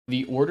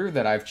The order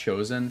that I've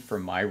chosen for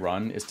my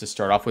run is to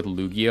start off with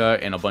Lugia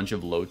and a bunch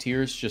of low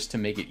tiers just to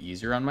make it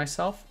easier on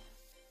myself.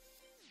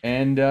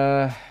 And,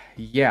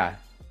 yeah.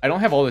 I don't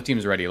have all the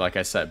teams ready, like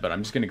I said, but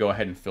I'm just going to go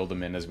ahead and fill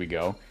them in as we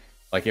go.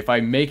 Like, if I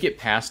make it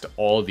past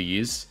all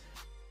these,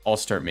 I'll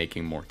start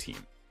making more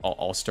teams.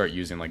 I'll start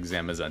using, like,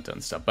 Zamazenta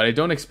and stuff. But I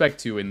don't expect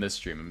to in this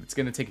stream. It's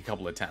going to take a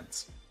couple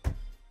attempts.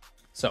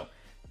 So,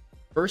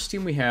 first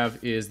team we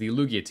have is the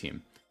Lugia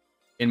team.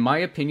 In my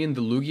opinion,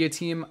 the Lugia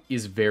team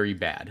is very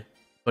bad,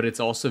 but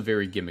it's also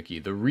very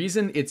gimmicky. The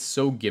reason it's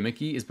so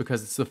gimmicky is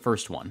because it's the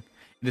first one.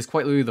 It is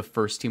quite literally the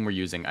first team we're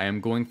using. I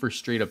am going for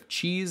straight up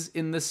cheese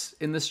in this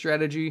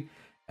strategy,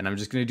 and I'm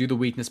just going to do the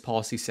weakness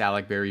policy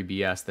Salak Berry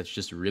BS that's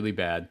just really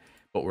bad.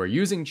 But we're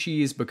using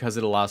cheese because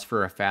it allows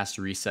for a fast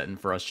reset and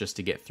for us just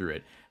to get through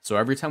it. So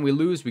every time we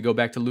lose, we go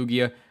back to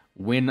Lugia,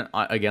 win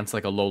against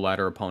like a low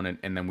ladder opponent,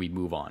 and then we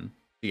move on.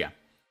 So yeah.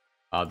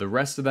 The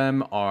rest of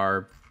them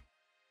are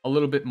a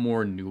little bit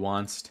more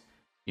nuanced.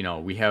 You know,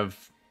 we have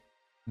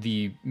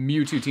the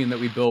Mewtwo team that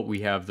we built.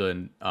 We have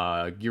the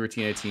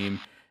Giratina team,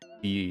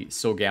 the the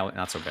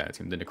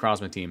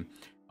Necrozma team.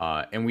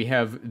 And we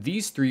have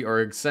these three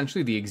are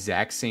essentially the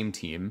exact same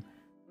team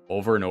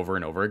over and over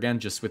and over again,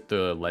 just with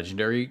the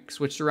legendary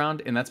switched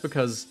around. And that's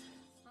because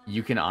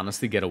you can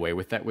honestly get away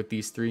with that with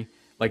these three.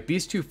 Like,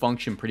 these two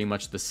function pretty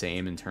much the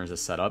same in terms of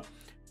setup.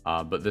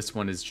 But this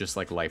one is just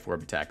like Life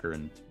Orb Attacker,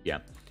 and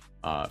yeah.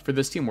 For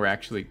this team, we're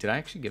actually... Did I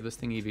actually give this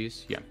thing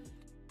EVs? Yeah.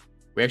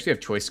 We actually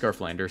have Choice Scarf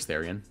Landorus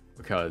Therian,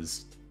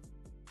 because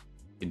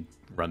you can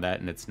run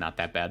that and it's not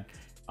that bad.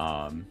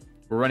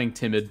 We're running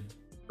Timid,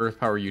 Earth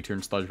Power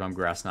U-Turn, Sludge Bomb,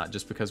 Grass Knot,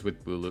 just because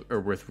with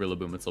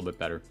Rillaboom it's a little bit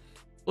better.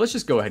 Let's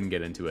just go ahead and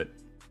get into it.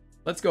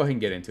 Let's go ahead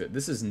and get into it.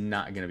 This is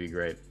not going to be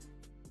great.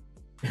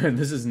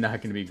 This is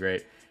not going to be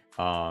great.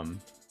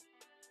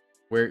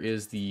 Where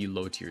is the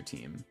low tier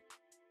team?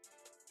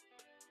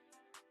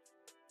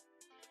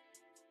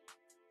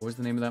 What was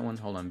the name of that one?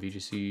 Hold on.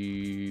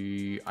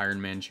 VGC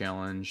Iron Man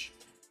Challenge.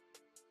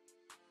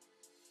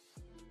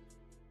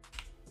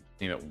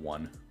 Name it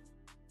 1.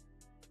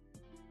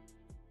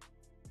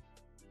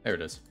 There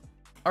it is.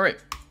 All right.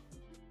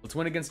 Let's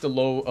win against a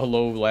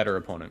low ladder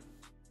opponent.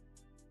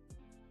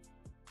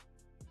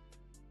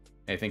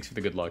 Hey, thanks for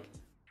the good luck.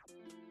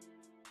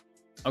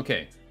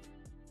 Okay.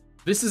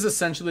 This is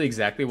essentially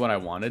exactly what I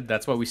wanted.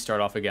 That's why we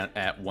start off again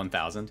at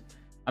 1000.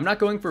 I'm not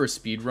going for a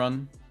speed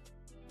run.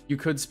 You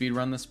could speed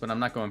run this, but I'm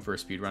not going for a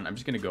speed run. I'm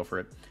just going to go for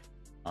it.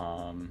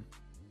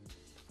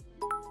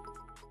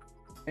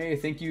 Hey,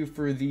 thank you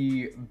for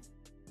the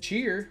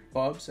cheer,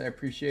 Bubs. I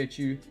appreciate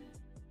you.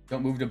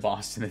 Don't move to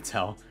Boston, it's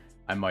hell.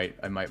 I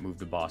might move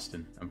to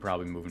Boston. I'm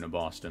probably moving to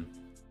Boston.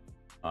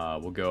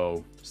 We'll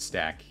go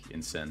stack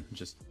in Sin.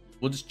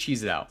 We'll just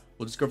cheese it out.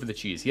 We'll just go for the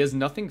cheese. He has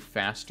nothing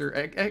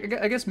faster. I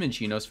guess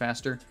Minchino's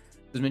faster.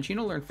 Does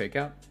Minchino learn Fake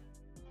Out?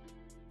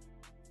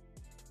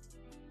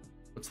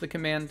 What's the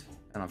command?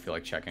 I don't feel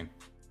like checking.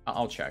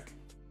 I'll check.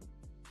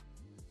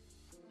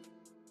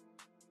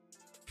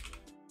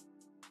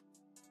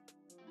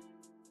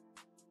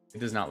 It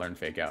does not learn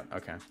Fake Out.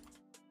 Okay.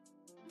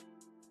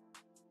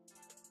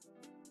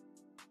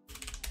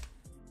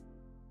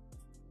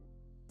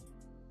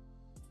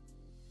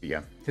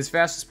 Yeah. His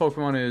fastest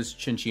Pokemon is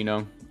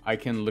Chinchino. I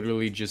can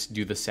literally just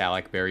do the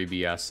Salak Berry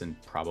BS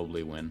and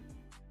probably win.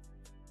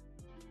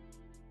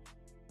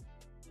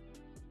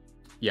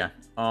 Yeah.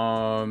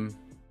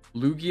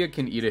 Lugia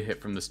can eat a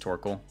hit from this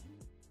Torkoal.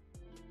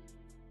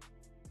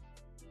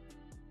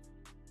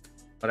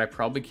 But I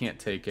probably can't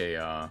take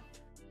a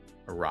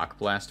Rock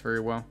Blast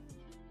very well.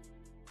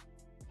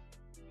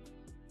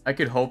 I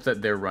could hope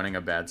that they're running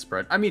a bad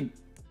spread. I mean,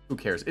 who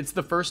cares? It's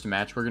the first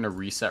match. We're going to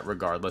reset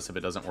regardless. If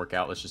it doesn't work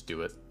out, let's just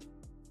do it.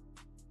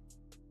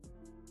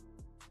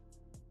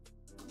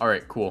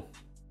 Alright, cool.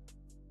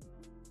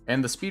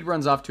 And the speed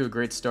run's off to a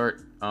great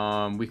start.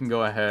 We can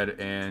go ahead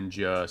and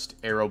just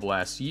Aero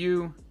Blast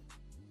you.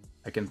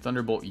 I can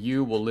Thunderbolt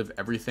you. We'll live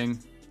everything.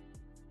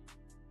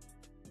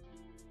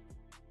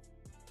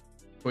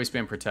 Voice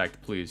Band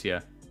Protect, please,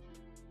 yeah.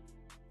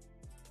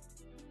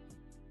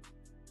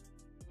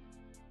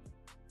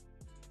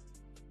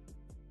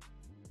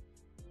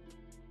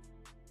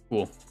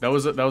 Cool. That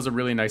was a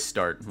really nice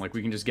start. Like,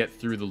 we can just get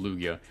through the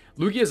Lugia.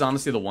 Lugia is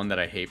honestly the one that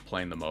I hate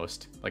playing the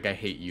most. Like, I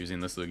hate using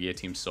this Lugia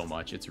team so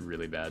much. It's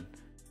really bad.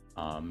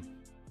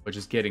 But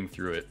just getting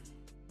through it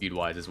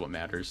speed-wise is what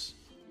matters.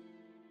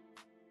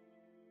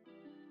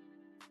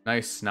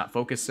 Nice. Not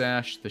Focus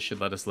Sash. This should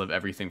let us live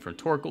everything from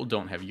Torkoal.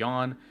 Don't have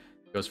Yawn.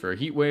 Goes for a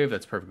Heat Wave.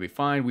 That's perfectly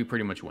fine. We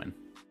pretty much win.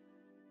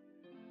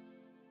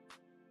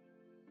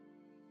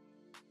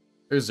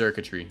 There's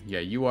Xurkitree. Yeah,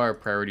 you are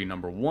priority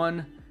number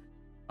 1.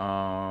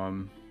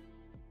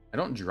 I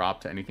don't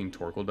drop to anything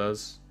Torkoal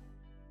does.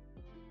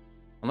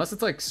 Unless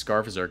it's like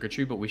Scarf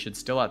Xurkitree, but we should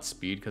still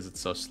outspeed because it's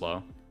so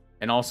slow.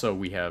 And also,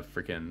 we have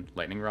freaking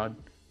Lightning Rod.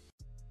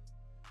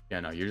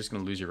 Yeah, no, you're just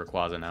going to lose your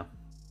Rayquaza now.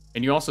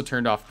 And you also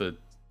turned off the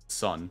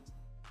sun.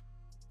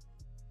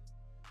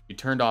 You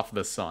turned off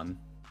the sun.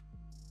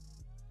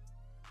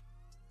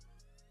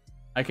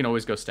 I can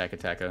always go Stack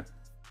Attacka.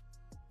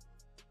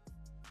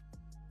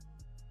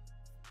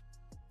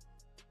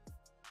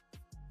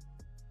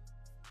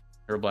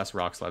 Aeroblast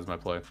Rock Slide's my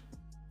play.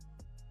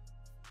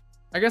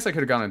 I guess I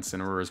could have gone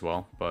Incineroar as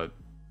well, but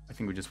I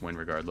think we just win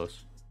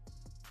regardless.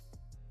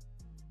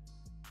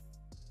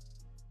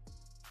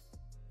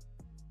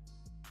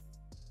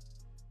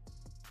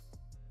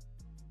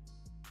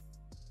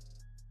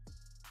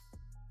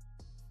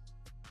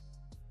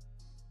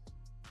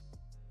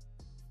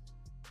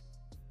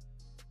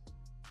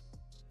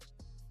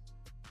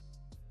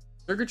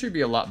 Circuitry would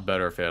be a lot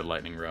better if it had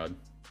Lightning Rod.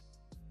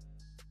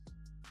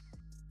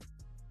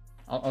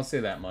 I'll say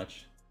that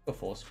much. Go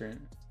full screen.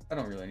 I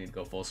don't really need to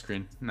go full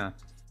screen. Nah.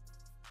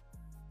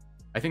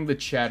 I think the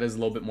chat is a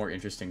little bit more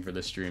interesting for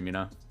this stream, you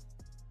know?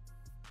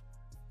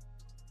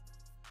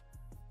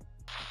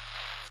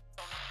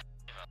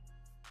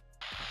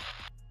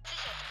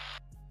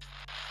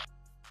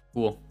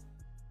 Cool.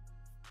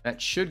 That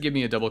should give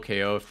me a double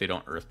KO if they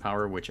don't Earth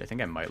Power, which I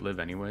think I might live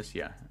anyways.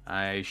 Yeah,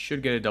 I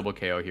should get a double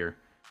KO here.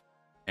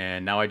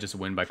 And now I just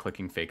win by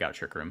clicking Fake Out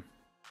Trick Room.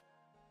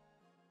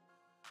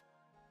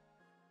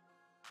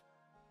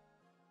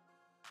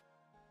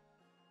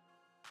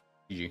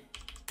 GG.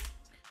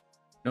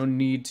 No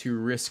need to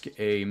risk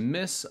a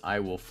miss. I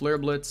will Flare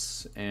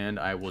Blitz, and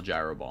I will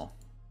Gyro Ball.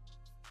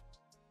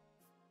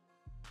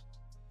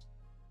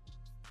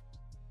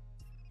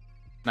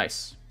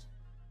 Nice.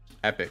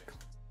 Epic.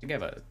 I think I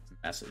have a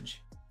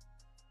message.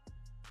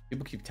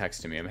 People keep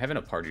texting me. I'm having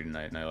a party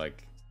tonight, and I'm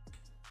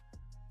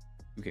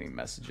getting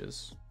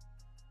messages.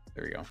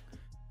 There we go.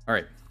 All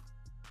right.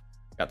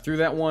 Got through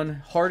that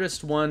one.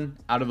 Hardest one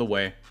out of the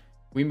way.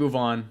 We move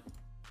on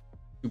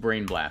to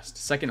Brain Blast.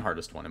 Second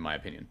hardest one, in my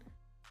opinion.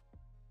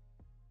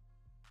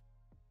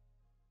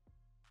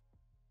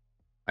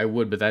 I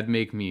would, but that'd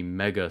make me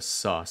mega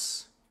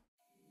sus.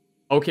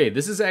 Okay,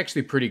 this is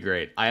actually pretty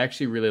great. I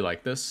actually really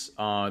like this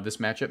this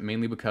matchup,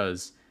 mainly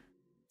because,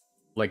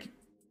 like,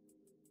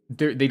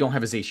 they don't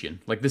have a Zacian.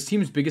 Like, this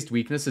team's biggest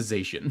weakness is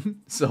Zacian.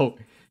 So,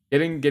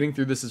 getting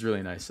through this is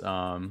really nice.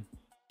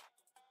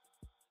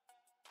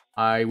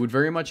 I would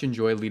very much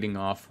enjoy leading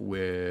off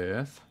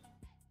with...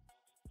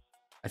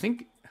 I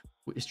think...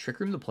 Is Trick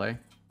Room the play?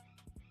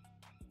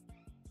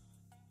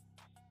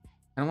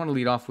 I don't want to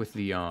lead off with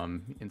the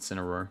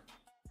Incineroar.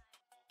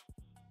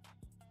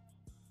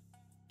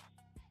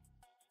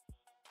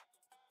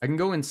 I can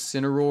go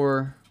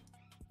Incineroar,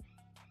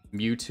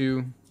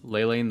 Mewtwo,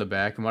 Lele in the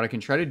back, and what I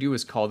can try to do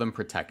is call them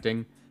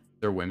protecting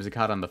their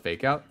Whimsicott on the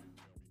fake out.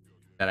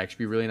 That'd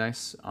actually be really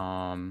nice.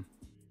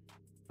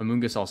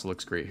 Amoonguss also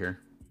looks great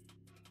here.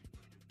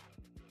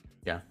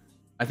 Yeah.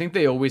 I think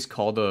they always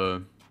call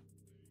the...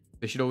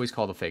 They should always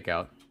call the fake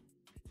out.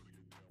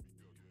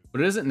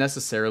 But it isn't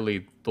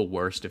necessarily the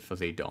worst if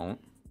they don't.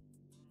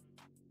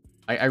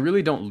 I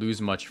really don't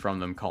lose much from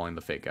them calling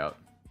the fake out.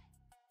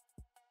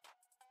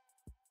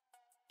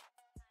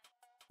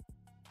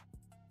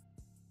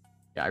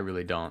 Yeah, I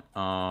really don't.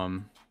 I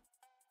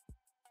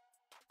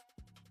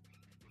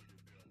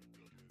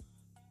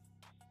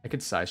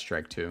could Side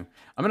Strike too.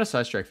 I'm gonna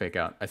Side Strike fake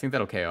out. I think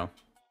that'll KO.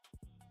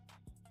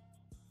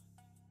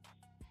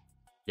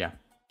 Yeah.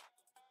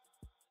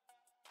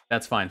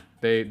 That's fine.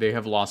 They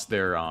have lost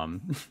their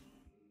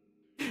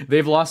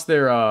they've lost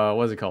their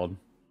what is it called?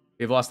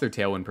 They've lost their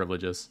Tailwind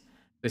privileges.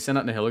 They send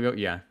out Nihilego.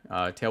 Yeah.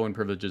 Tailwind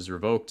privileges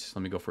revoked.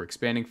 Let me go for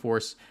Expanding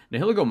Force.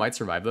 Nihilego might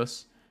survive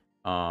this.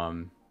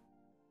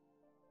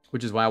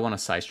 Which is why I want to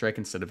Side Strike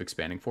instead of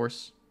Expanding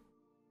Force.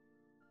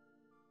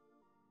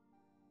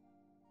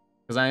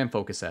 Because I am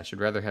Focus Sash. I'd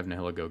rather have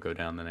Nihilego go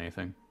down than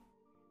anything.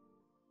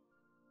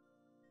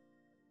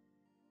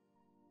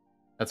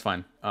 That's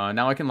fine.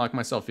 Now I can lock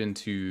myself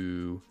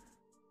into...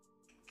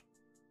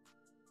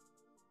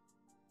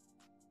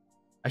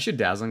 I should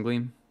Dazzling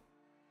Gleam.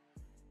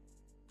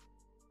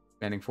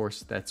 Expanding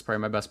Force. That's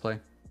probably my best play.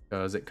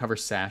 Because it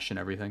covers Sash and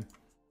everything.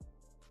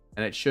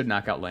 And it should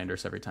knock out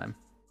Landorus every time.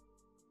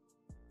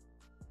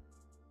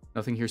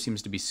 Nothing here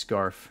seems to be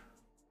Scarf.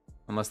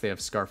 Unless they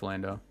have Scarf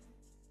Lando.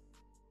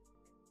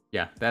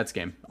 Yeah, that's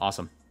game.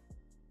 Awesome.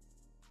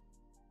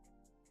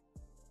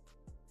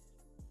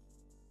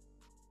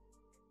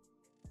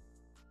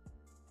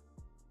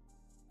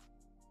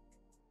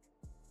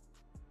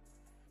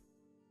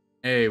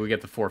 Hey, we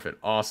get the forfeit.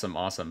 Awesome,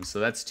 awesome. So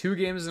that's 2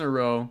 games in a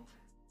row.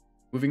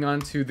 Moving on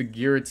to the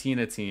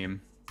Giratina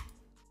team.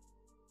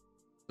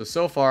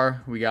 So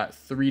far, we got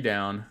 3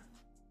 down.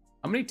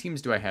 How many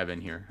teams do I have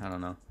in here? I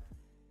don't know.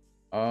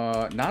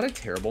 Not a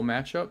terrible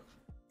matchup.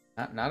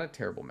 Not a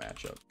terrible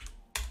matchup.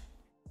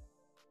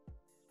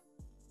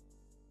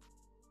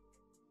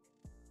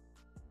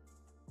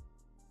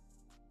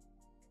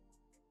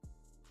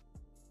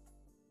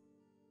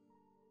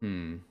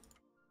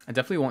 I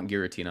definitely want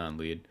Giratina on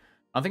lead.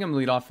 I don't think I'm gonna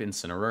lead off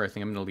Incineroar. I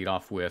think I'm gonna lead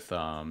off with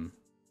I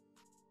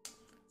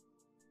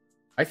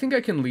think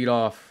I can lead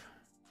off.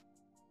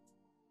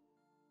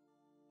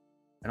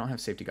 I don't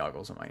have safety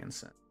goggles on my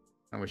Incin.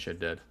 I wish I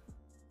did.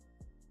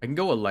 I can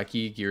go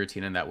Alecki,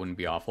 Giratina, and that wouldn't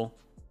be awful.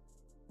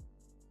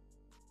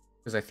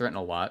 Because I threaten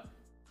a lot.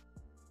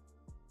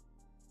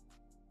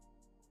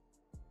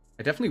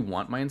 I definitely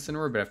want my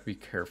Incineroar, but I have to be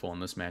careful in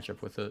this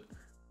matchup with it.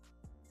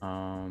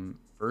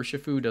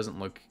 Urshifu doesn't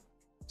look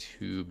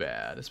too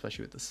bad,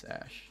 especially with the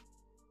sash.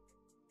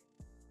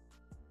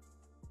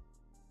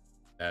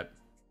 That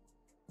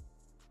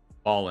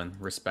fallen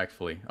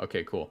respectfully.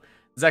 Okay, cool.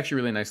 It's actually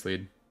a really nice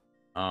lead.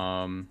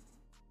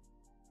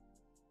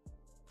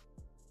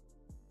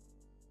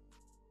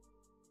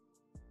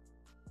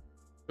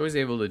 Always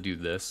able to do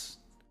this.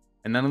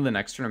 And then on the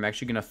next turn, I'm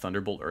actually going to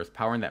Thunderbolt Earth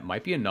Power, and that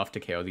might be enough to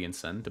KO the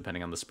Incend,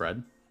 depending on the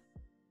spread.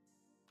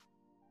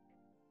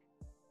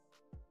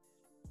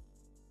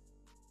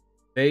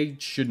 They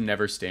should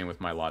never stay in with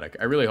Milotic.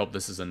 I really hope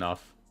this is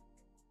enough.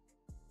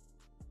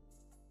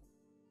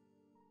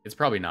 It's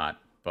probably not,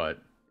 but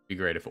it'd be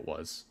great if it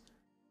was.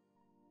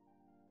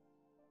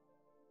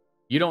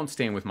 You don't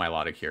stay in with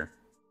Milotic here.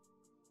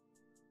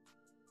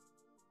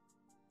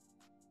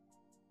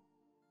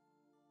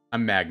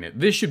 I'm Magnet.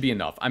 This should be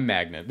enough. I'm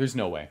Magnet. There's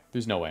no way.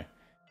 There's no way.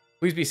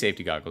 Please be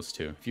safety goggles,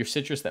 too. If you're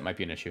Citrus, that might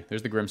be an issue.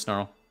 There's the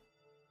Grimmsnarl.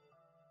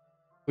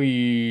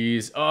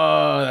 Please.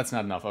 Oh, that's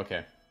not enough.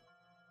 Okay.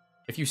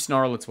 If you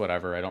Snarl, it's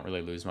whatever. I don't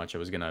really lose much. I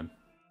was gonna...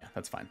 Yeah,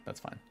 that's fine.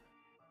 That's fine.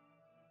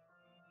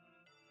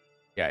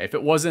 Yeah, if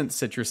it wasn't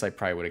Citrus, I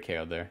probably would have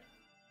KO'd there.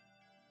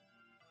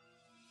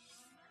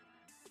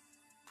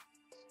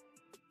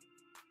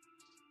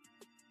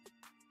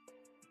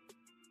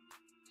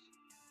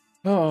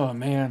 Oh,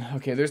 man.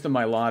 Okay, there's the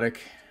Milotic.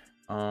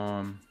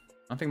 I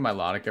don't think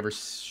Milotic ever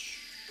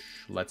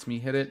lets me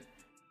hit it.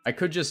 I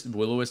could just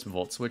Will-O-Wisp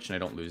Volt Switch and I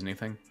don't lose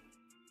anything.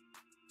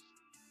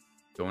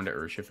 Go into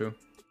Urshifu.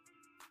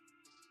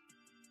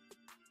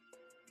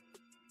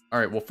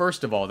 Alright, well,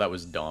 first of all, that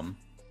was dumb.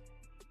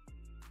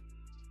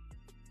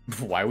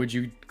 Why would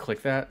you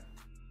click that?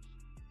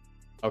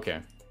 Okay.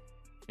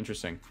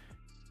 Interesting.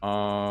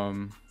 I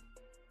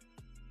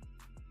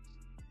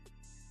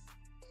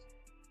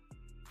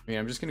mean,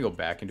 I'm just going to go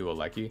back into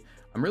Alecki.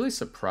 I'm really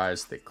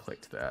surprised they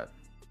clicked that.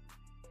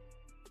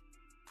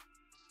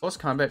 Close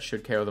combat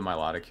should KO the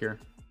Milotic here.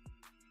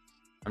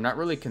 I'm not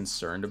really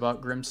concerned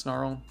about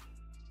Grimmsnarl.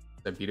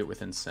 I beat it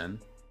with Incend.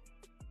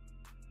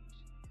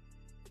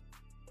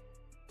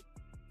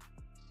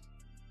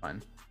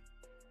 Fine.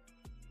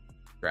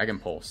 Dragon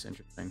Pulse,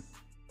 interesting.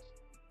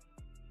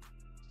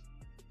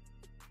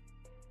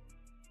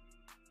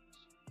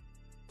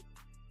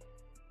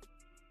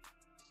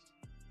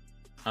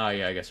 Ah,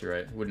 yeah, I guess you're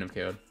right. Wouldn't have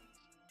KO'd.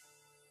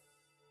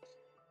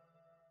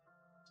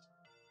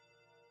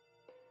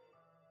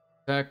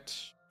 Protect.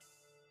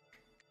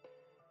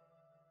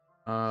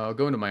 I'll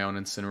go into my own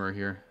Incineroar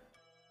here.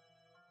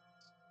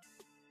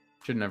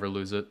 Should never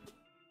lose it.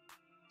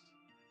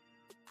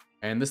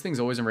 And this thing's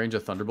always in range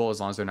of Thunderbolt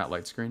as long as they're not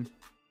Light Screen.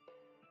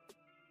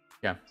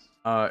 Yeah.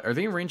 Are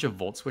they in range of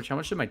Volt Switch? How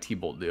much did my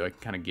T-Bolt do? I can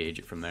kind of gauge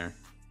it from there.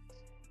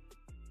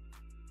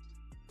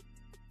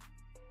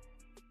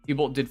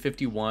 T-Bolt did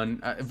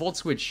 51. Volt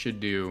Switch should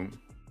do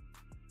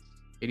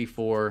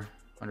 84,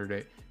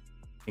 108.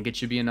 I think it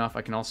should be enough.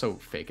 I can also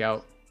Fake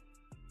Out.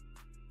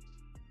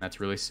 That's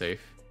really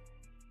safe.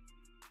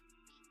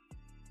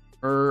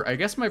 Or I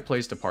guess my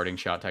play's Departing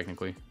Shot,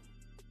 technically.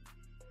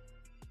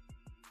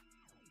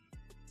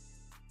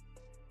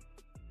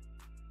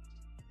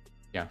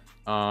 Yeah.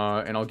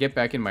 And I'll get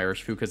back in my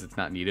Urshifu because it's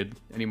not needed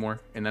anymore.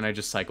 And then I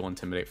just cycle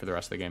Intimidate for the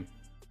rest of the game.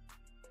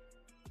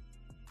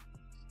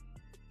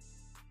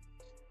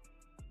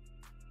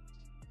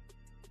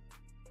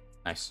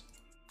 Nice.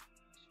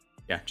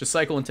 Yeah, just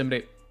cycle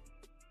Intimidate.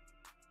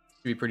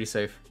 Should be pretty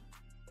safe.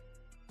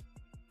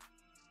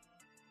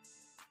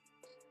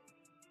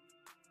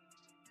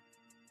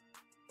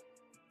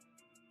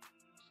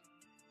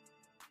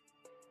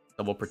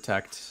 Double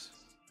Protect.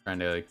 Trying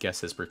to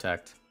guess his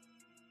Protect.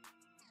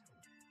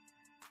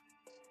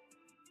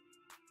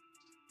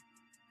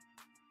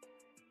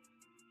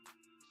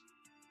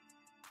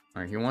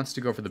 Alright, he wants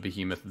to go for the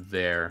Behemoth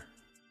there.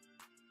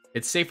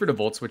 It's safer to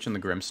Volt Switch in the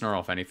Grimmsnarl,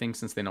 if anything,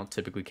 since they don't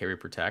typically carry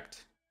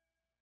Protect.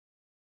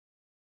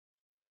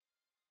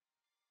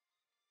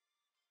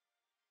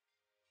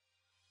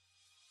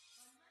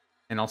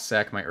 And I'll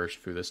sack my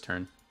Urshifu this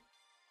turn.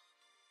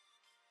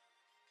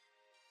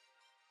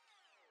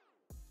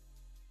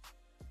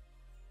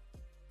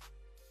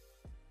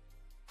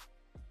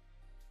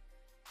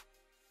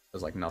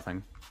 Does like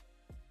nothing.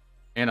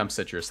 And I'm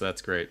Citrus, so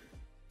that's great.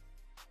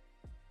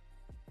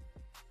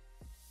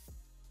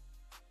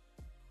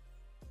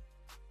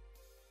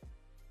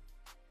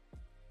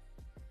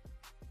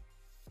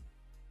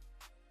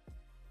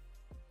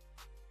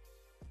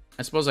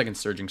 I suppose I can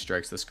Surging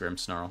Strikes this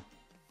Grimmsnarl.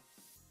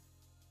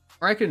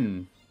 Or I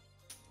can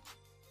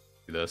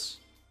do this.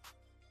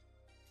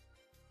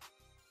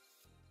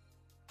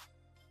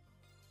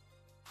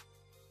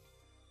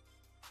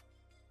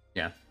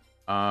 Yeah.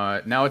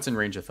 Now it's in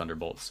range of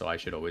Thunderbolt, so I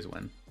should always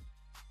win.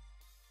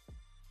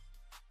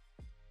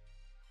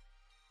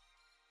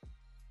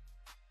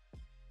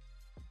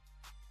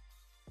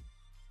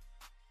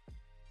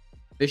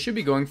 They should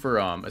be going for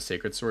a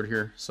Sacred Sword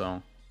here,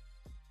 so...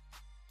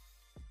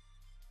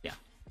 yeah.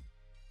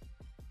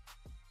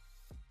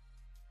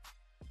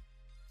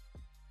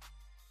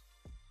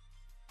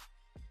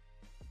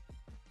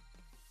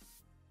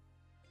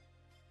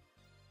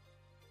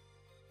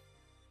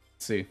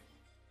 Let's see.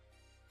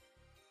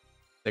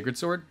 Sacred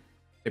Sword.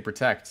 They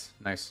protect.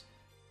 Nice.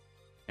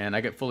 And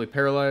I get fully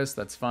paralyzed.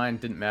 That's fine.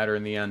 Didn't matter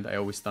in the end. I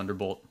always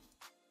Thunderbolt.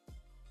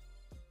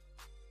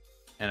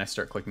 And I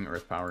start clicking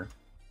Earth Power.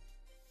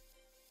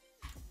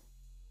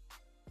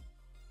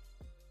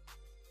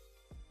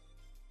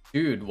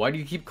 Dude, why do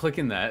you keep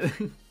clicking that?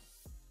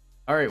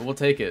 Alright, we'll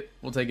take it.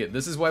 We'll take it.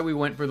 This is why we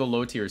went for the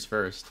low tiers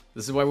first.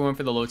 This is why we went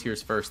for the low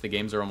tiers first. The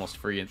games are almost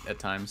free at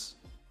times.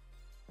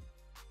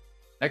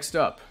 Next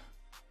up.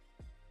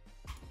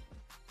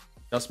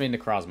 Dustmane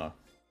Necrozma.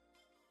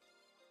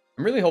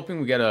 I'm really hoping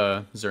we get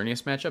a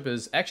Xerneas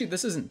matchup. Actually,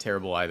 this isn't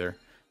terrible either.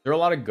 There are a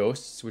lot of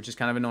ghosts, which is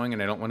kind of annoying,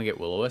 and I don't want to get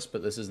Will-O-Wisp,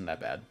 but this isn't that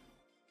bad.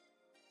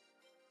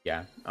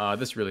 Yeah,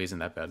 this really isn't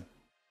that bad.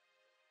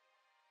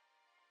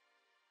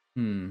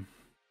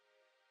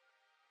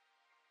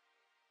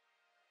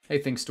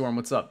 Hey, Thinkstorm,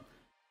 what's up?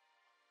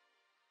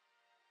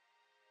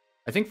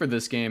 I think for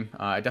this game,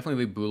 I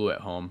definitely leave Bulu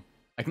at home.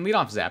 I can lead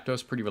off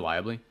Zapdos pretty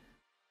reliably. Do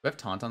I have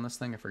Taunt on this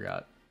thing? I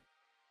forgot.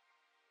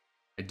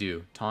 I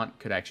do. Taunt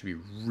could actually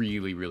be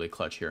really, really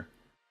clutch here.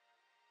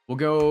 We'll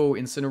go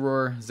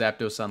Incineroar,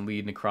 Zapdos on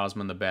lead,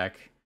 Necrozma in the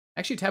back.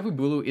 Actually, Tapu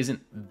Bulu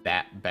isn't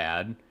that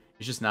bad.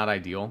 It's just not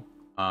ideal.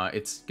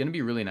 It's going to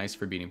be really nice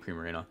for beating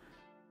Primarina.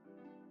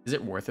 Is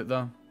it worth it,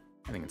 though?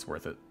 I think it's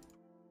worth it.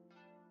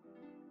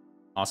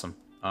 Awesome.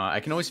 I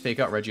can always fake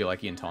out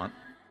Regieleki and Taunt.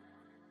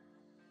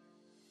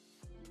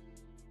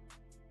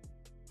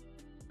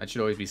 That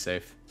should always be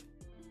safe.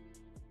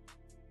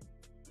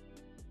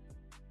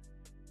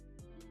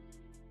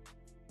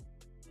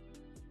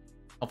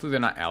 Hopefully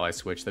they're not ally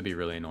switch. That'd be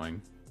really annoying.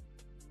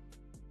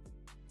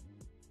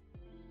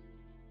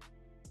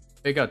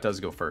 Fake out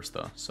does go first,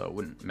 though, so it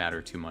wouldn't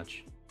matter too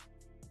much.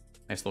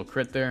 Nice little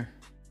crit there.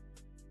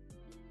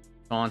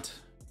 Taunt.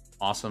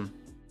 Awesome.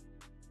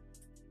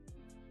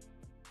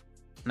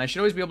 And I should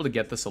always be able to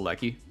get the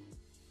Seleki.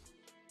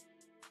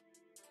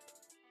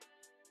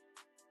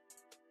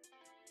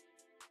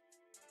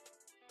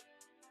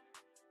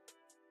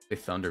 They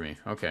thunder me.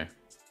 Okay.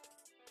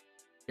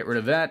 Get rid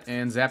of that,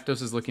 and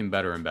Zapdos is looking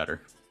better and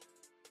better.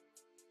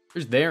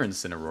 There's their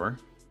Incineroar.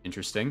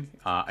 Interesting.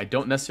 I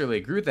don't necessarily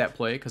agree with that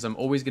play, because I'm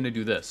always going to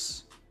do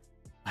this.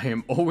 I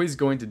am always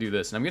going to do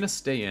this, and I'm going to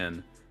stay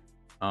in.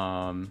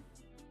 I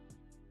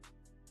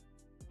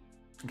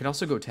can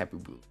also go Tapu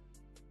Bulu.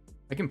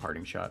 I can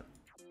Parting Shot.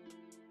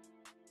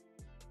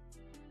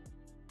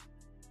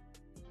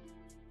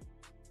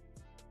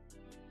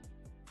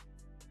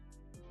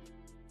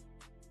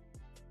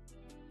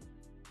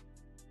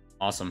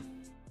 Awesome.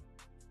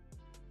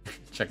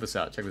 Check this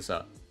out. Check this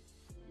out.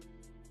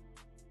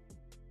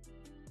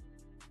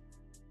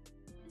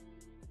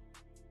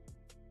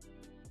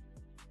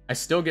 I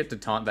still get to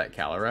taunt that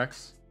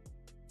Calyrex.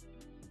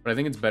 But I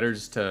think it's better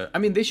just to... I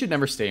mean, they should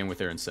never stay in with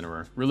their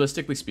Incineroar.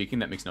 Realistically speaking,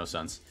 that makes no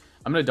sense.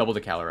 I'm going to double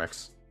the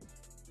Calyrex.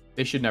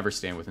 They should never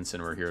stay in with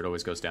Incineroar here. It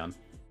always goes down.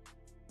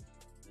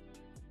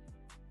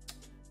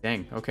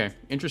 Dang. Okay.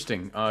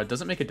 Interesting.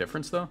 Does it make a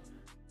difference, though?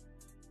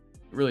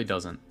 It really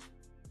doesn't.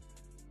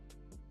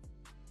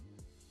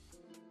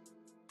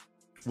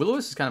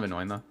 Will-O-Wisp is kind of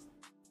annoying, though.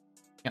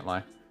 Can't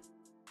lie.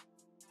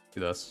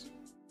 Do this.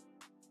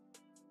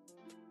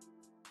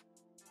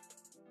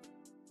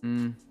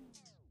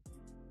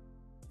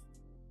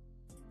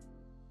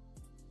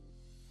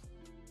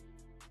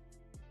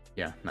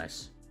 Yeah,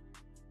 nice.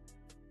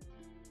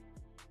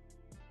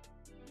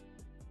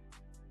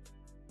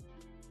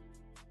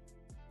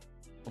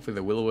 Hopefully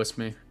they Will-O-Wisp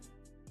me.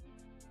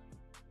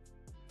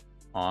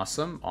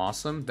 Awesome,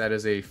 awesome. That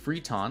is a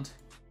free taunt.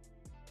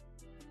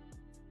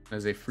 That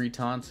is a free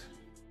taunt.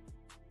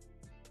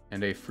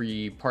 And a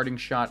free Parting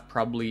Shot,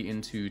 probably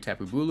into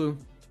Tapu Bulu.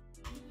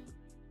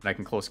 And I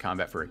can close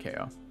combat for a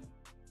KO.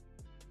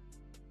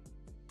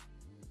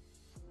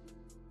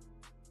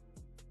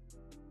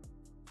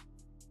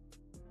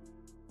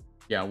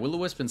 Yeah,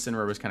 Will-O-Wisp and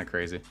Incineroar was kind of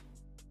crazy.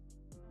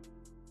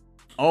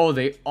 Oh,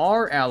 they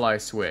are ally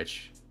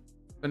switch.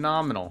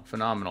 Phenomenal,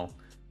 phenomenal.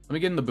 Let me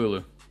get in the Bulu.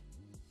 I'm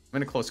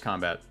going to close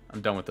combat.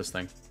 I'm done with this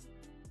thing.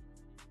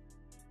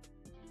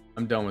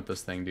 I'm done with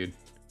this thing, dude.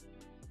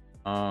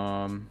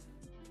 I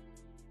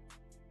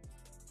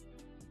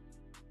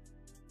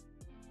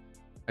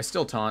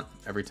still taunt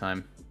every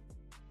time.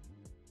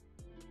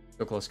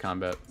 Go close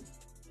combat.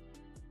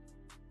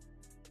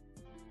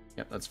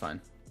 Yep, that's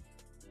fine.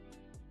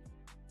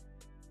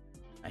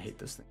 I hate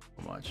this thing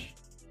so much.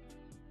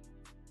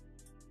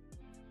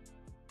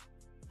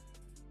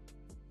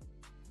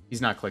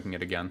 He's not clicking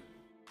it again.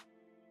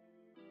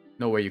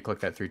 No way you click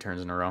that 3 turns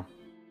in a row.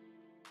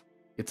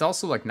 It's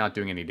also like not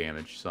doing any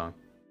damage, so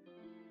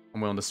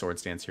I'm willing to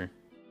Swords Dance here.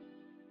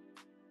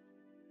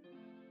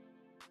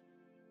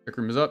 Trick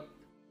Room is up.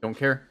 Don't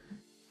care.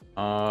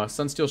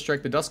 Sunsteel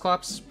Strike the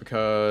Dusclops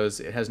because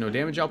it has no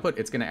damage output.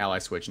 It's going to ally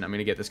switch, and I'm going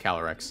to get this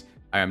Calyrex.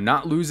 I am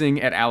not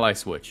losing at ally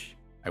switch.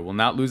 I will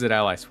not lose at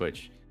ally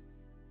switch.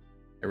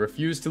 I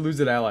refuse to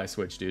lose at ally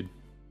switch, dude.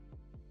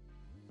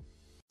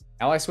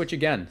 Ally switch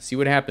again. See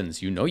what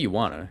happens. You know you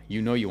wanna.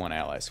 You know you want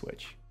ally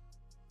switch.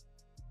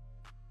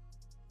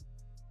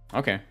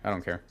 Okay, I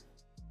don't care.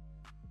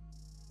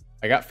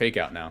 I got fake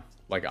out now.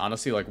 Like,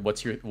 honestly, like,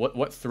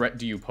 what threat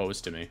do you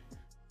pose to me?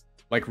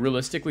 Like,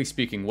 realistically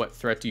speaking, what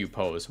threat do you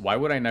pose? Why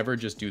would I never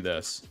just do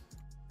this?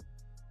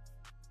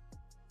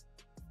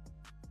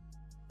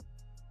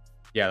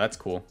 Yeah, that's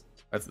cool.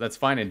 That's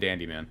fine and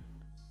dandy, man.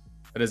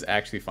 That is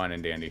actually fine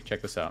and dandy.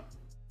 Check this out.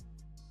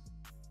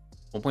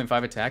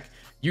 1.5 attack.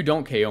 You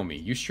don't KO me.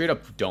 You straight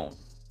up don't.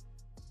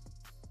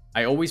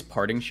 I always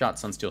parting shot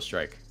Sunsteel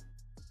Strike.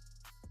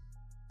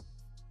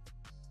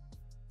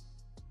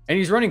 And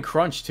he's running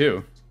Crunch,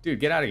 too. Dude,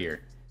 get out of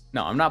here.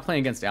 No, I'm not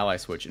playing against Ally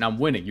Switch, and I'm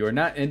winning. You are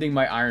not ending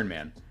my Iron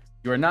Man.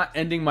 You are not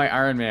ending my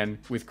Iron Man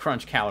with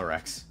Crunch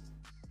Calyrex.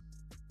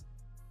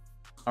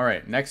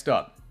 Alright, next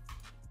up.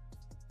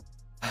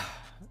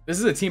 This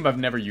is a team I've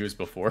never used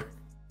before.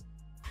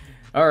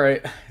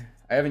 Alright,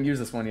 I haven't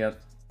used this one yet.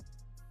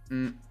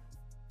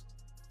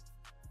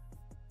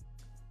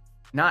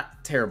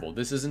 Not terrible.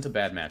 This isn't a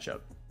bad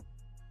matchup.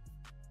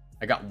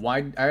 I got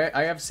wide...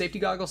 I have Safety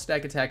Goggles,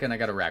 Stack Attack, and I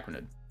got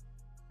Arachnid.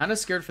 Kind of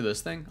scared for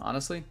this thing,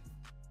 honestly.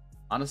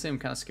 Honestly, I'm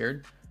kind of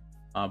scared.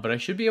 But I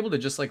should be able to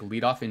just, like,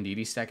 lead off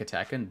Indeedee, Stack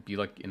Attack, and be,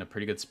 like, in a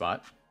pretty good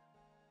spot.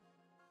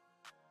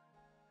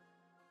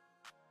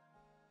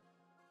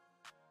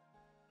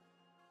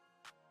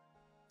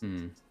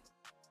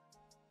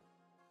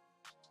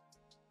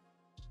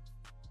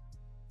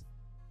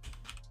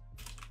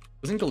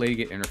 Doesn't Gallade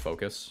get Inner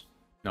Focus?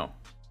 No.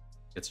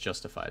 It's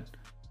justified.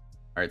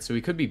 Alright, so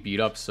he could be beat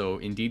up, so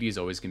Indeedee is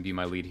always going to be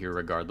my lead here,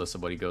 regardless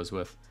of what he goes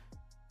with.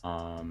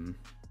 I'll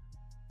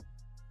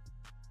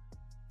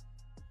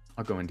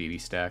go Indeedee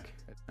stack.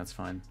 That's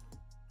fine.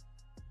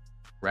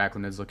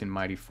 Arachnid's looking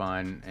mighty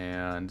fine,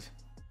 and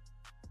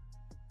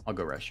I'll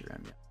go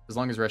Reshiram. Yeah. As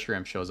long as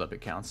Reshiram shows up,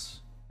 it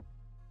counts.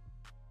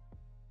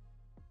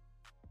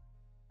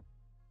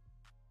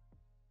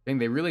 Dang,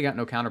 they really got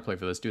no counterplay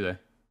for this, do they?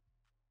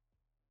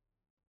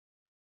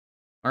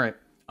 Alright.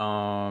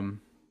 I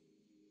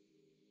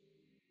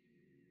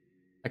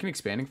can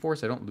Expanding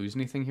Force. I don't lose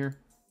anything here.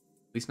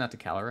 At least not to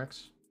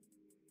Calyrex.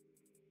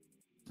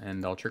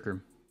 And I'll Trick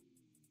her.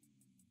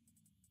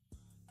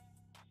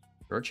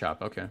 Throat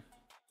Chop, okay.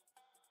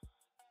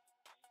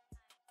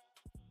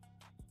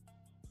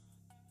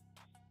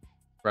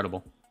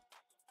 Incredible.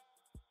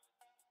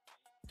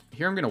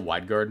 Here I'm going to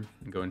Wide Guard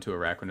and go into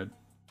Arachnid.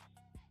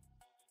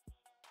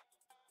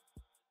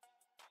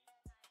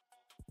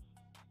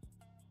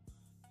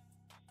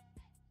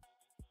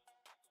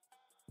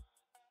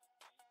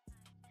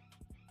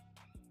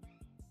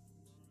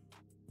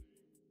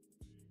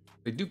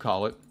 They do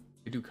call it.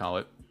 They do call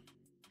it.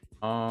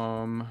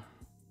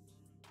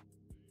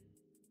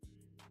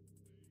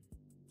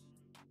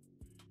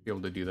 Be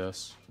able to do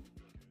this.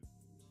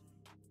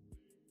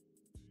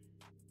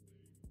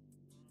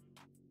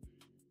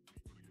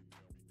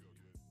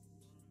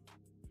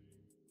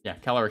 Yeah,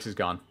 Calyrex is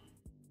gone.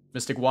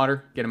 Mystic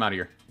Water, get him out of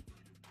here.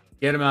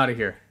 Get him out of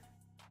here.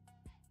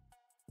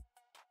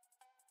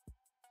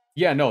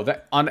 Yeah, no,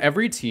 that on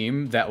every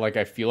team that, like,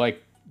 I feel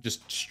like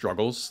just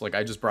struggles, like,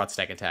 I just brought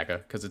Stack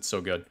Attacka because it's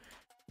so good.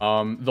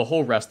 The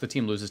whole rest of the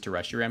team loses to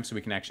Reshiram, so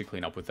we can actually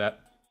clean up with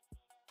that.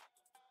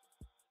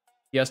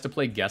 He has to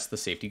play Guess the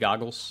Safety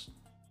Goggles,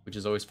 which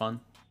is always fun.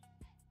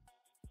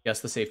 Guess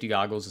the Safety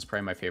Goggles is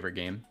probably my favorite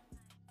game.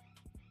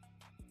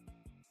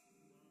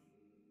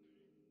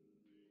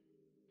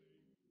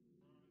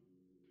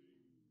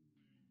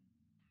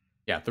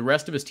 Yeah, the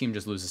rest of his team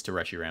just loses to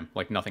Reshiram.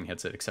 Like, nothing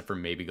hits it, except for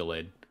maybe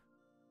Gallade.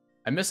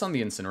 I miss on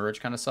the Incineroar,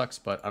 which kind of sucks,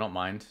 but I don't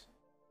mind,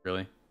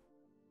 really.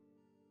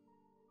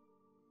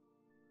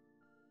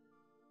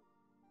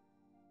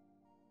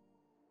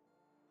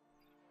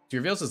 He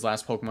reveals his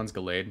last Pokemon's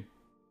Gallade.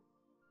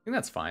 I think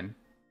that's fine.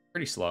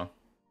 Pretty slow.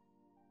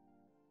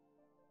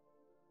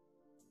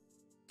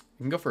 You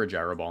can go for a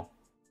Gyro Ball.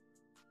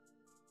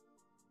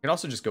 You can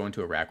also just go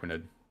into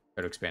Arachnid,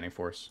 try to Expanding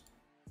Force.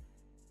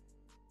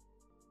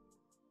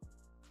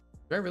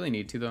 Do I really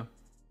need to, though?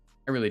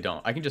 I really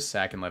don't. I can just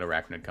sack and let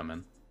Arachnid come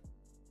in.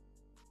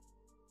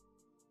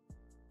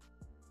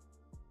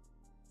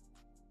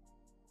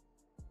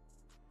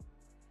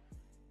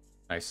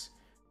 Nice.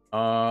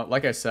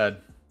 Like I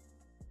said,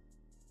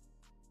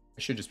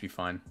 I should just be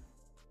fine.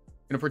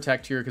 Gonna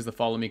protect here because the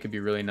Follow Me could be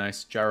really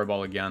nice. Gyro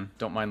Ball again.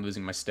 Don't mind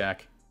losing my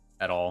stack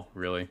at all,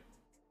 really.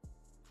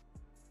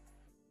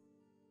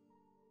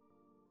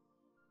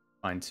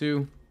 Fine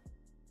too.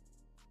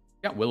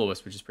 Got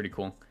Will-O-Wisp, which is pretty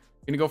cool.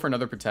 Gonna go for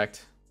another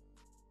Protect.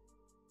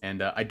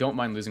 And I don't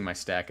mind losing my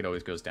stack. It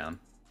always goes down.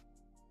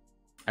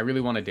 I really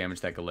want to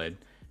damage that Gallade.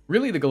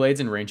 Really, the Gallade's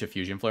in range of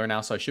Fusion Flare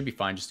now, so I should be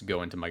fine just to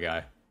go into my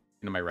guy.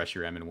 Into my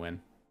Reshiram and win.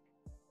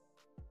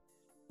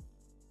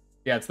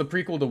 Yeah, it's the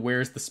prequel to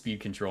Where's the Speed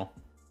Control.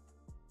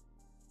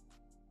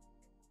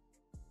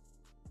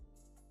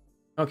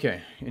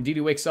 Okay,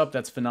 Indeedee wakes up.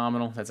 That's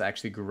phenomenal. That's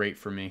actually great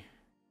for me.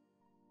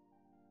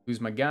 Lose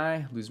my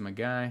guy. Lose my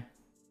guy. I'm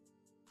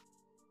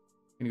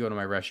gonna go to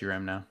my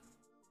Reshiram now.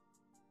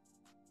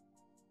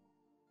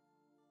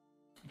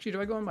 Actually,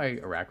 do I go in my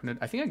Arachnid?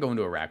 I think I go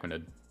into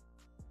Arachnid.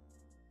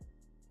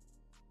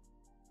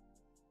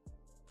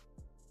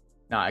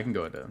 Nah, I can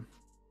go into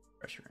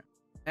Reshiram.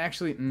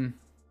 Actually,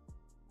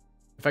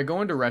 if I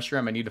go into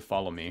Reshiram, I need to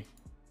follow me.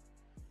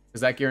 Because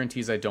that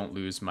guarantees I don't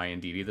lose my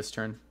Indeedee this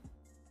turn.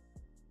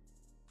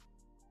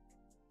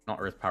 Not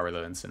Earth Power,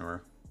 though, Incineroar.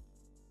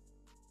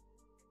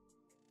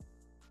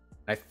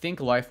 I think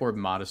Life Orb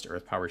Modest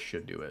Earth Power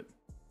should do it.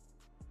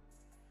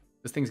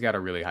 This thing's got a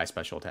really high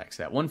special attack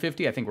stat.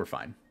 150, I think we're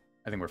fine.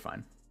 I think we're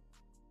fine.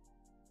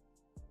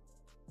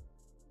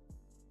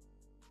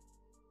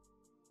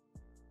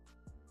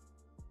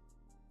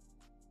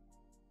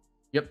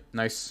 Yep,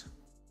 nice.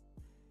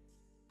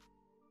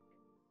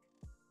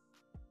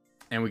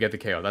 And we get the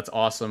KO. That's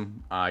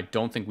awesome. I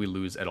don't think we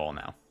lose at all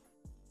now.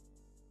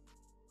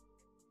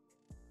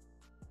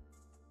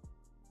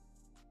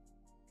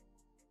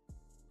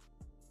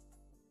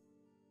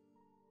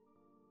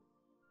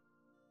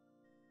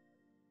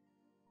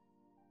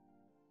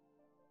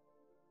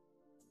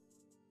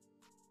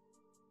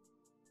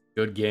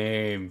 Good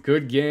game.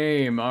 Good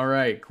game. All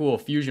right, cool.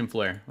 Fusion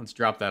Flare. Let's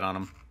drop that on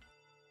him.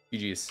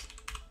 GG's.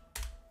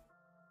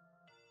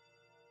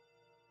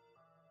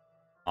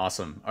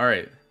 Awesome. All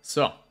right,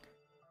 so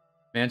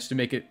managed to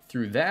make it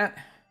through that.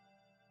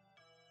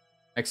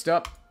 Next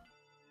up, a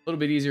little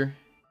bit easier.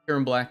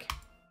 Kyurem Black.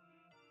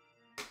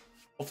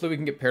 Hopefully we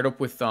can get paired up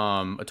with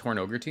a Torn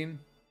Ogre team.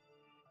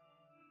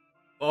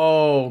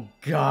 Oh,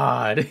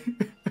 God.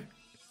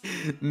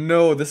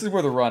 No, this is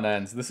where the run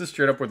ends. This is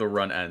straight up where the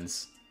run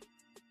ends.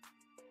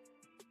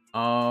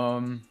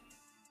 I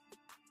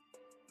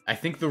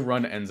think the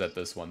run ends at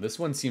this one. This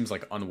one seems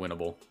like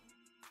unwinnable.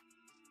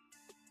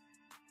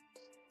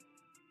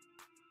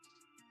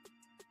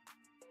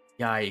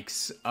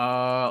 Yikes.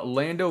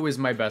 Lando is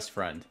my best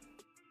friend.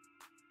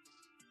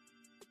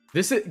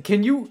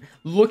 Can you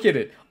look at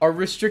it? Our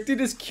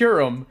restricted is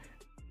Kyurem.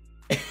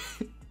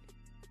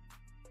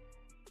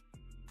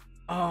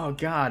 Oh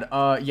god.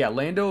 Yeah,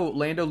 Lando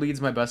leads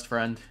my best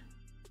friend.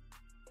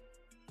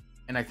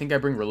 And I think I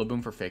bring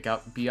Rillaboom for fake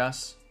out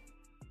BS.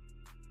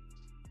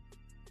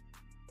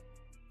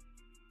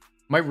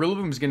 My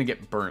Rillaboom is gonna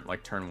get burnt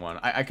like turn 1.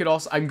 I could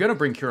also, I'm gonna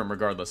bring Kyurem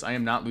regardless. I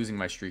am not losing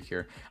my streak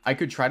here. I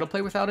could try to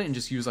play without it and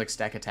just use like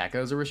Stack Attack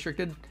as a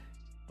restricted,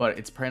 but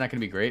it's probably not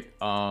gonna be great.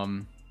 I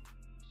can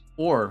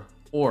go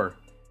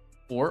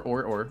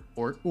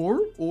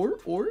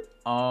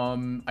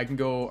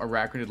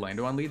Arachnid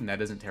Lando on lead, and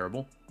that isn't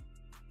terrible.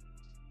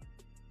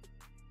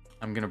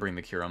 I'm gonna bring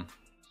the Kyurem.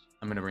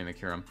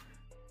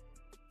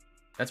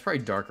 That's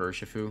probably Dark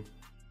Urshifu. I'm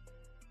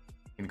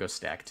gonna go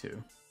stack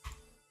 2.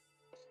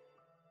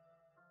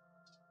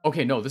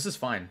 Okay, no, this is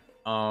fine.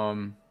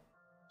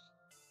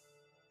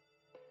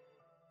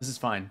 This is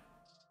fine.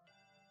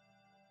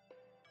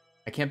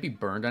 I can't be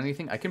burned on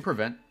anything. I can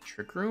prevent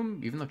Trick Room,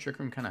 even though Trick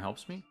Room kind of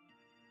helps me.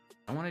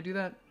 I want to do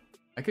that.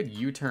 I could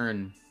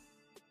U-turn.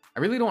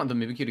 I really don't want the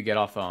Mimikyu to get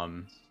off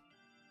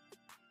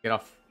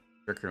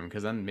Trick Room,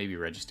 because then maybe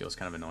Registeel is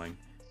kind of annoying.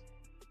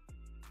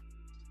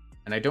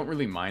 And I don't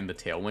really mind the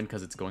Tailwind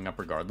because it's going up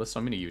regardless, so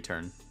I'm going to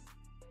U-turn.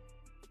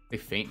 They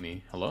feint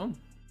me. Hello?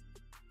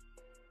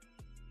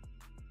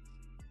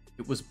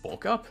 It was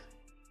bulk up?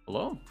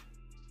 Hello?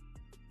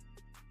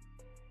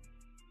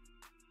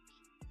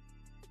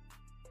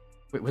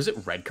 Wait, was it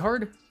red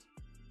card?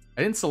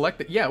 I didn't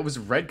select it. Yeah, it was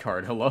red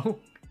card. Hello?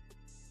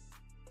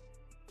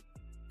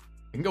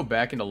 I can go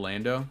back into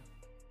Lando.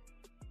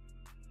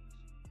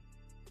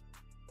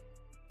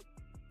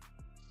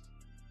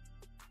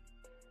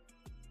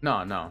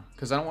 No,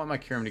 because I don't want my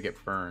Kyurem to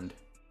get burned.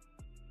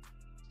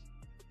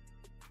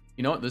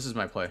 You know what? This is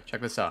my play. Check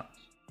this out.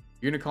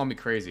 You're gonna call me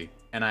crazy,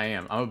 and I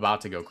am. I'm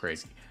about to go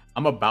crazy.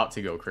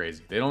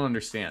 They don't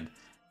understand.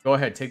 Go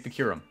ahead, take the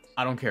Kyurem.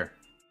 I don't care.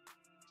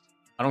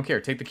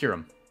 Take the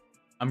Kyurem.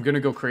 I'm gonna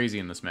go crazy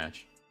in this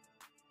match.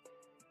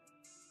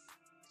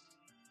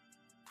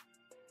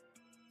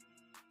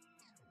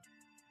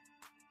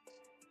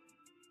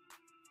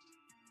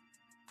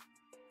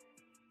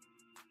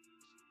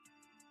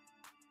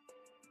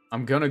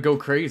 I'm gonna go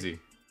crazy.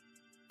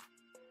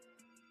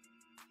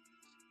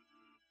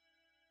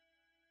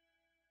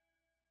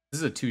 This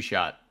is a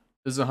 2-shot.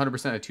 This is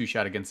 100% a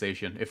 2-shot against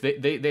Zacian. If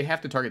they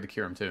have to target the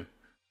Kyurem too.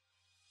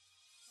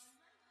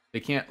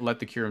 They can't let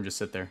the Kyurem just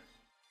sit there.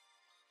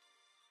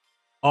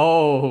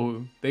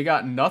 Oh, they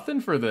got nothing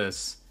for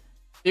this.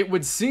 It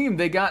would seem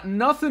they got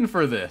nothing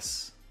for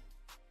this.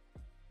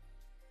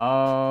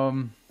 I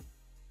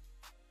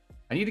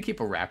need to keep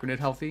Arachnid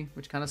healthy,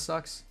 which kind of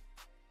sucks.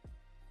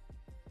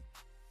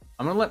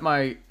 I'm gonna let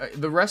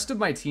the rest of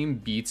my team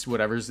beats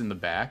whatever's in the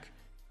back,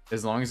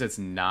 as long as it's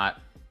not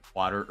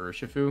Water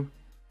Urshifu.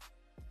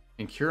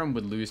 And Kyurem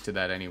would lose to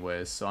that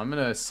anyways, so I'm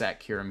gonna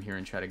sack Kyurem here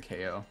and try to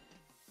KO.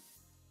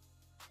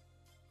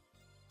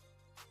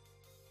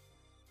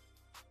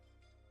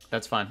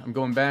 That's fine. I'm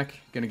going back.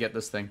 Gonna get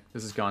this thing.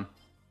 This is gone.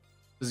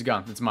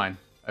 It's mine.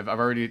 I've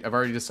already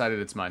decided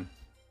it's mine.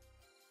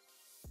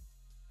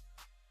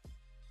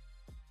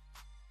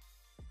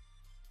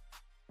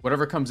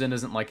 Whatever comes in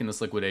isn't liking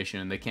this liquidation,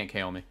 and they can't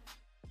KO me.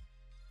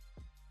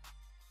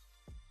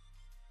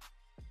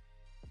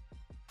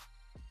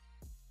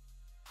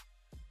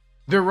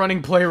 They're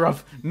running play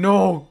rough.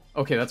 No.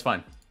 Okay, that's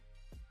fine.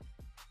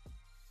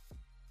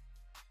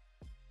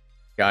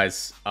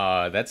 Guys,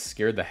 that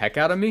scared the heck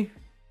out of me.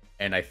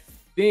 And I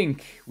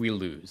think we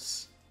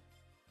lose.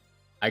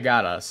 I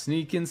got a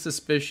sneaking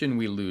suspicion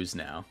we lose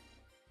now.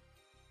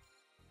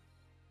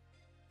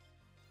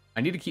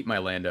 I need to keep my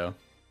Lando.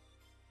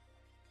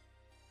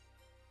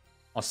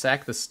 I'll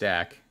sack the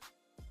stack.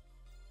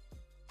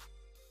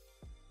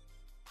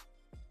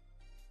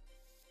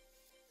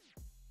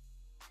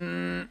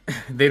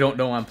 They don't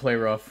know I'm play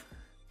rough.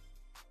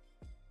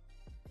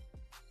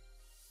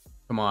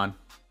 Come on.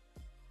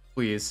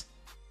 Please.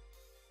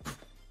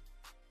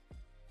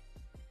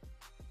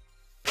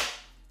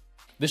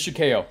 This should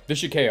KO. This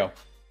should KO.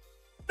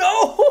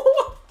 No!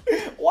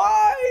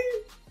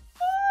 Why?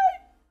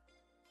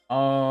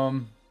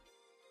 Why?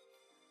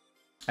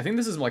 I think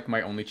this is like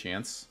my only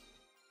chance.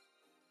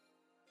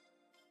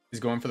 He's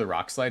going for the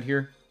rock slide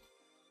here.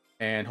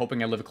 And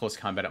hoping I live a close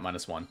combat at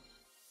 -1.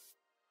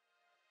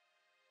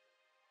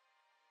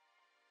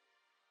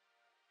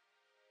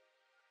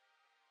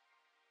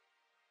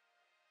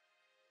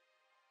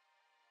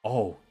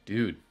 Oh,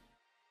 dude.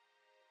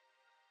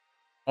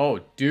 Oh,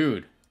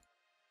 dude.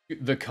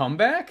 The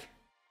comeback?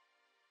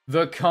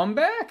 The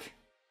comeback?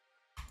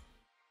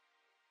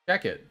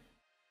 Check it.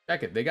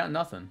 Check it. They got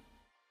nothing.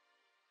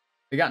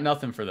 They got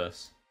nothing for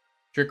this.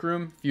 Trick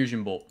Room,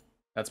 Fusion Bolt.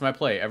 That's my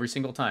play every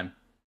single time.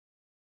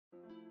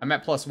 I'm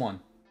at +1.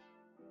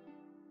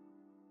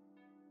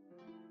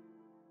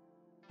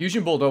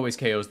 Fusion Bolt always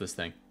KOs this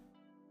thing.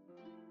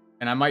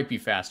 And I might be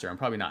faster. I'm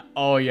probably not.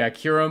 Oh, yeah.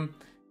 Kirim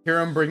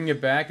bringing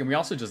it back. And we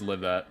also just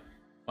lived that.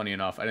 Funny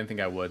enough. I didn't think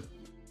I would.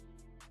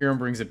 Kirim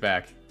brings it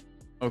back.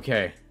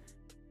 Okay.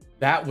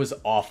 That was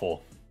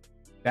awful.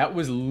 That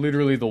was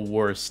literally the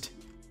worst.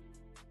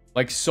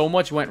 Like, so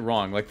much went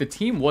wrong. Like, the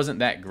team wasn't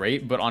that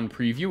great, but on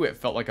preview, it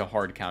felt like a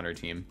hard counter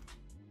team.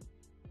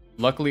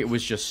 Luckily, it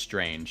was just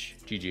strange.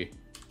 GG.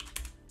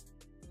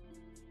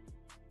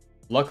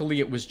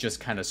 Luckily, it was just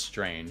kind of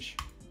strange.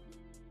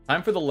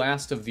 Time for the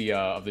last of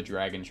the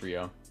Dragon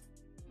Trio.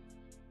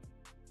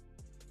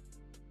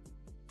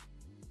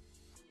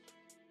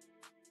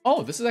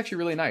 Oh, this is actually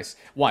really nice.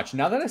 Watch,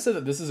 now that I said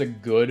that this is a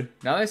good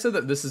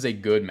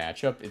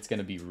matchup, it's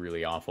gonna be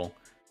really awful.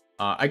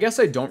 I guess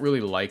I don't really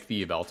like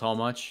the Yveltal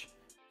much,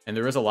 and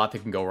there is a lot that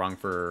can go wrong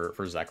for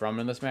Zekrom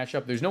in this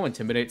matchup. There's no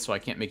Intimidate, so I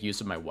can't make use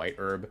of my White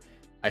Herb.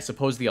 I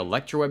suppose the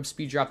Electroweb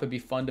speed drop would be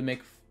fun to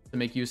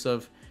make use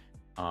of.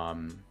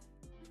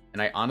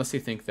 And I honestly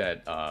think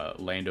that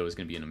Lando is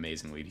going to be an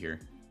amazing lead here.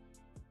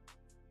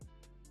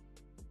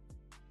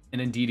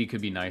 And indeed, he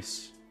could be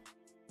nice.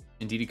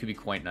 Indeed, he could be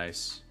quite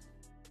nice.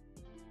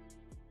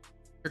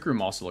 Trick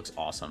Room also looks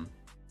awesome.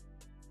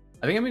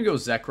 I think I'm going to go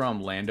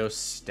Zekrom, Lando,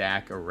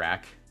 stack a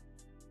rack.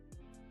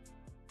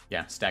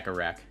 Yeah, stack a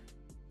rack.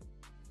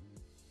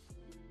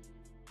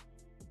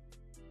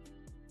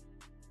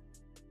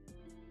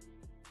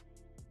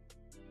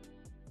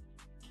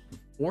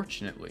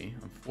 Unfortunately,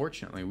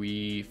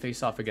 we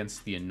face off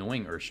against the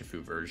annoying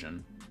Urshifu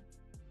version.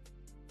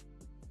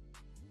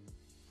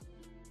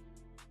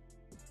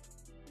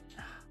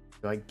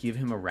 Do I give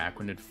him a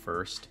Rakwanid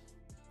first?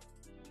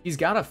 He's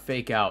gotta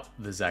fake out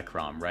the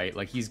Zekrom, right?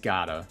 Like, he's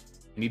gotta.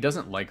 And he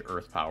doesn't like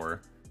Earth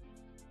Power.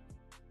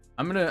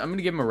 I'm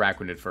gonna give him a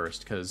Rakwanid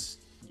first, because,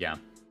 yeah.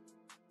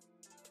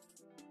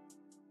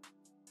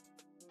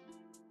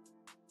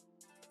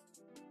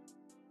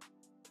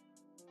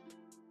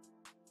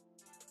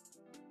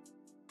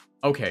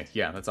 Okay,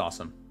 yeah, that's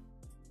awesome.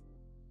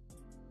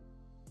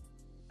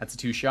 That's a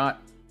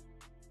 2-shot.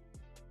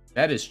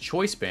 That is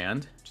Choice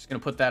Band. Just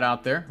gonna put that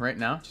out there right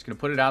now. Just gonna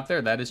put it out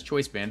there. That is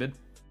Choice Banded.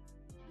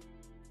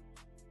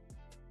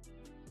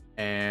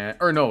 And,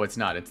 or no, it's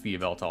not. It's the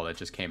Yveltal that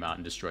just came out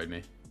and destroyed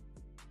me.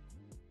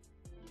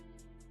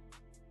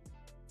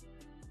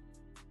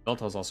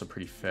 Yveltal's also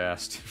pretty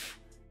fast.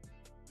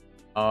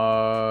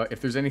 If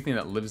there's anything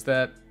that lives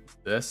that, it's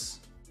this.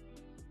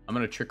 I'm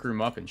going to Trick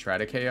Room up and try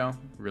to KO.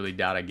 Really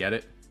doubt I get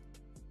it.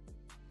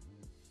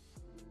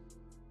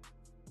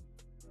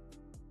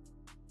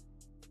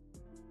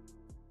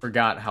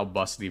 Forgot how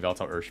busted the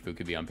Yveltal Urshifu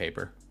could be on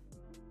paper.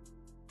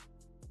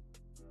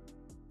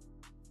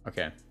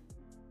 Okay.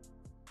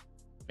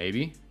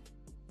 Maybe.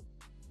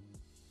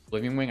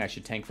 Living Wing, I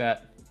should tank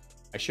that.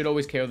 I should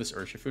always KO this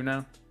Urshifu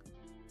now.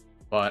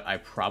 But I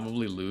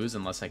probably lose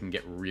unless I can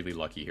get really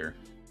lucky here.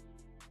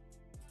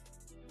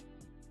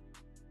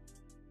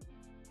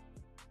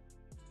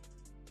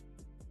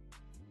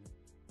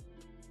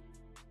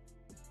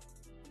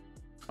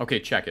 Okay,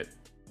 check it.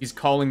 He's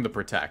calling the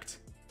Protect.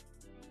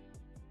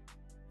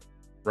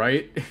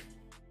 Right?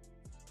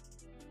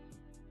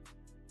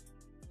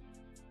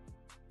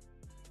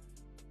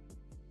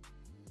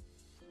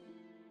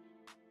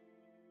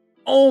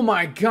 Oh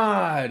my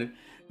god!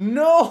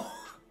 No!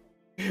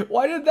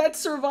 Why did that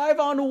survive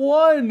on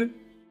 1?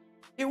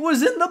 It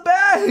was in the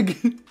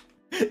bag!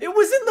 It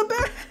was in the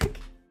bag!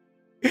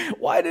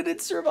 Why did it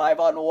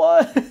survive on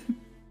 1?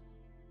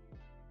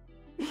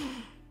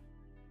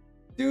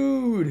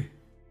 Dude!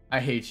 I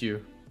hate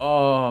you.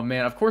 Oh,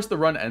 man. Of course the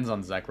run ends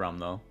on Zekrom,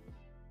 though.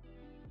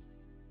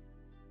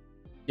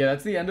 Yeah,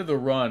 that's the end of the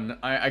run.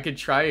 I could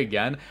try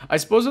again. I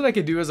suppose what I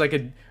could do is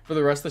for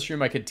the rest of the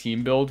stream, I could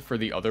team build for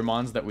the other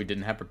mons that we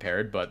didn't have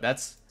prepared, but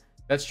that's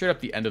straight up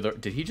the end of the...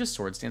 Did he just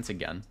Swords Dance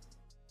again?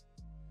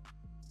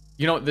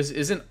 You know, this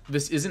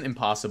isn't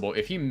impossible.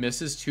 If he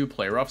misses 2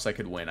 play roughs, I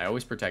could win. I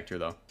always protect her,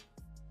 though.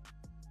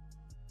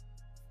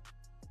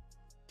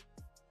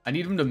 I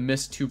need him to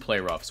miss 2 play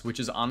roughs, which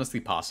is honestly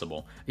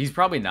possible. He's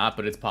probably not,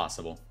 but it's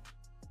possible.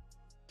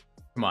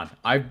 Come on.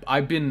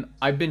 I've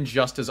been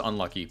just as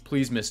unlucky.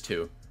 Please miss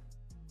 2.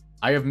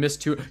 I have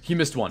missed 2. He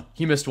missed 1.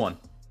 He missed 1.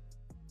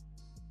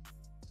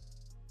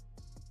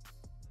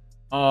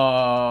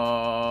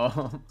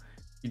 Oh.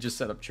 He just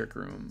set up Trick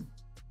Room.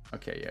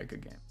 Okay, yeah,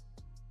 good game.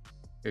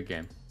 Good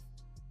game.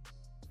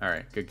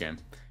 Alright, good game.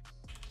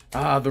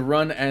 The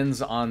run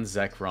ends on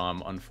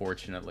Zekrom,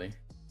 unfortunately.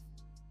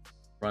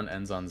 Run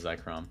ends on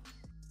Zekrom.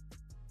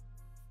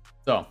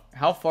 So,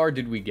 how far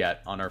did we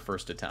get on our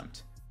first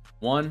attempt?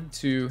 1,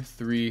 2,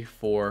 3,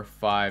 4,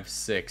 5,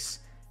 6,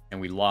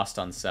 and we lost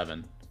on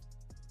 7.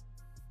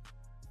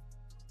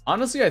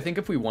 Honestly, I think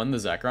if we won the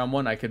Zekrom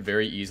one, I could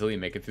very easily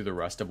make it through the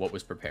rest of what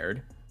was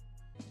prepared.